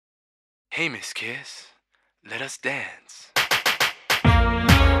Hey, Miss Kiss, let us dance.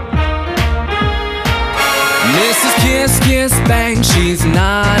 Mrs. Kiss, Kiss, Bang, she's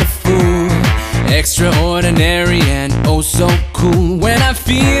not a fool. Extraordinary and oh so cool. When I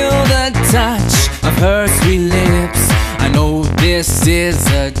feel the touch of her sweet lips, I know this is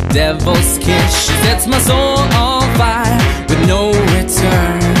a devil's kiss. She sets my soul on fire with no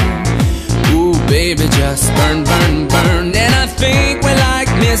return. Ooh, baby, just burn, burn, burn. And I think we're like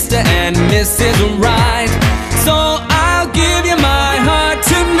Mr. and Mrs. Right. So I'll give you my heart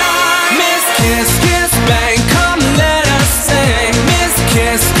tonight. Miss Kiss, Kiss, Bang, come let us sing. Miss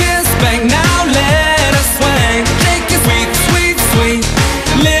Kiss, Kiss, Bang, now let us swing. Take your sweet, sweet, sweet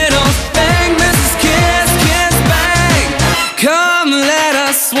little thing. Mrs. Kiss, Kiss, Bang, come let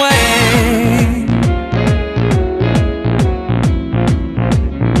us swing.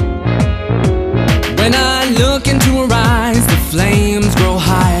 When I look into her eyes, the flames grow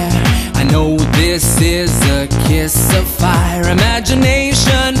higher. I know this is a kiss of fire.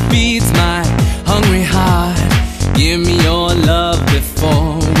 Imagination feeds my hungry heart. Give me your love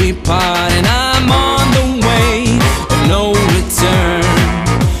before we part. And I'm on the way of no return.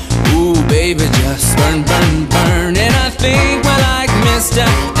 Ooh, baby, just burn, burn, burn. And I think we're like Mr.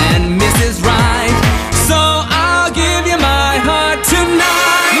 and Mrs. Right. So I'll give you my heart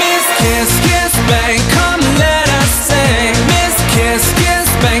tonight. Miss Kiss, Kiss, Bang, come let us sing. Miss Kiss, Kiss,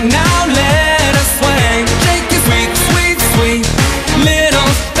 Bang, now let us swing. Take your sweet, sweet, sweet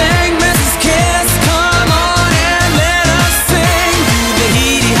little thing. Mrs. Kiss, come on and let us sing. Do the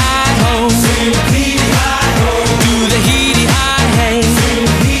heedy high ho, sing heedy high ho. Do the heedy high hey, sing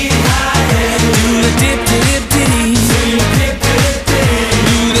heedy high hey. Do the dip to dip diddy, sing dip to dip diddy.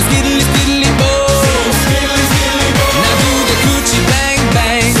 Do the skiddly skiddly bo, sing skiddly skiddly bo. Now do the coochie bang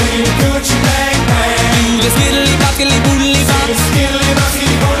bang, sing coochie bang bang. Do the skiddly bockily boodly bop, skiddly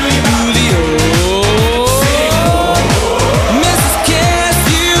bockily boodly bop. Do the Mrs. Kiss,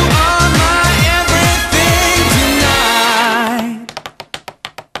 you are my everything tonight.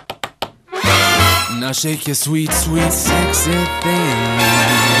 Now shake your sweet, sweet, sexy thing.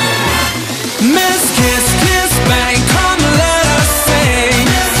 Miss Kiss, Kiss, Bang, come let us sing.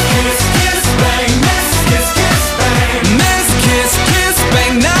 Miss Kiss, Kiss, Bang, Miss Kiss, Kiss, Bang. Miss Kiss, Kiss,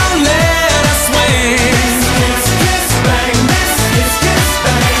 Bang, now let us swing. Miss Kiss, Kiss, Bang, Miss Kiss, Kiss,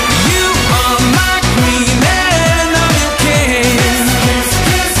 Bang. You are my queen and I'm your king. Miss Kiss,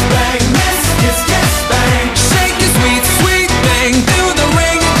 Kiss, Bang, Miss Kiss, Kiss, Bang. Shake your sweet, sweet thing, do the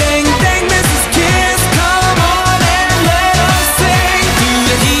ring-a-ding, ding. Mrs. Kiss, come on and let us sing. Do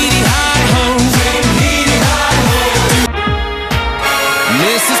the heedy high ho, sing heedy high ho.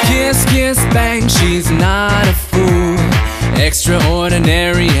 Mrs. Kiss, Kiss, Bang, she's not a fool.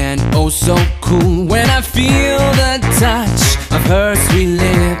 Extraordinary and oh so cool. When I feel the touch of her sweet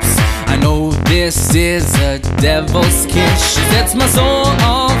lips, I know this is a devil's kiss. She sets my soul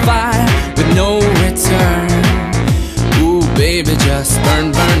on fire with no return. Ooh, baby, just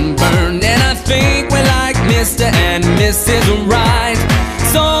burn, burn, burn. And I think we're like Mr. and Mrs. Right.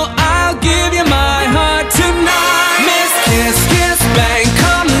 So I'll give you my heart tonight. Miss Kiss, Kiss, Bang,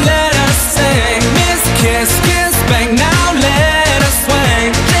 come let us sing. Miss Kiss, Kiss, Bang, now let us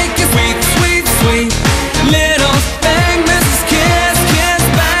swing. Take your sweet, sweet, sweet little thing. Mrs. Kiss, Kiss,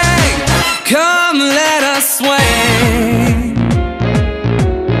 Bang, come let us swing.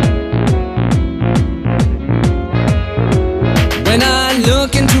 When I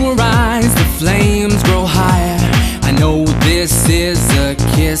look into her eyes, the flames grow higher. I know this is a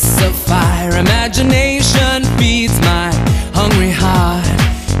kiss of fire. Imagination feeds my hungry heart.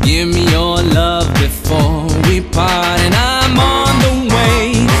 Give me your love before we part. And I'm on the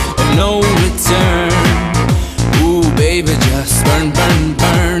way of no return. Ooh, baby, just burn, burn,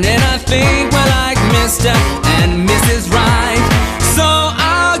 burn. And I think we're like Mr. and Mrs. Right. So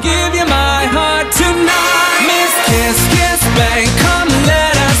I'll give you my heart tonight. Miss Kiss, Kiss, Bang, come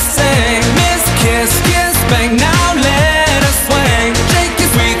let us sing. Miss Kiss, Kiss, Bang, now let us swing. Take your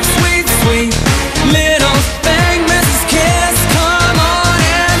sweet, sweet, sweet little thing. Mrs. Kiss, come on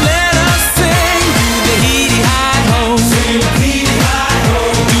and let us sing. Do the heedy high ho, sing heedy high ho.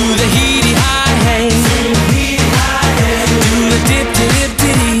 Do the heedy high hey, sing heedy high hey. Do the dip to dip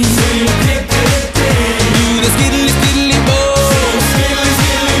diddy, sing dip to dip diddy. Do the skiddly skiddly bo, sing skiddly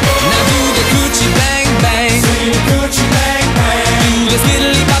skiddly bo. Now do the coochie bang bang, sing coochie bang bang. Do the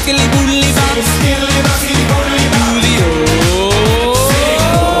skiddly bockily boodly bop, skiddly bockily boodly bop. Do the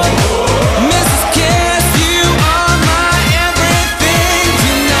Mrs. Kiss, you are my everything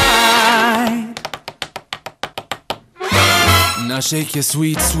tonight. Now shake your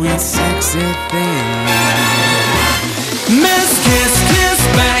sweet, sweet, sexy thing. Miss Kiss, Kiss,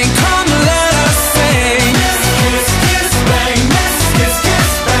 Bang, come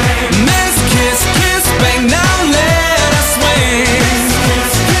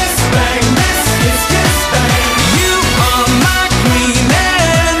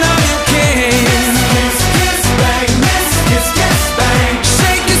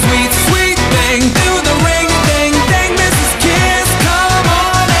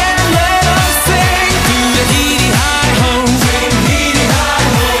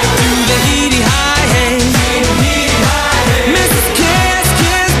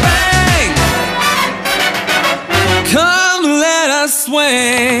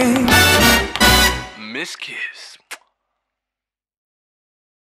swing. Miss Kiss.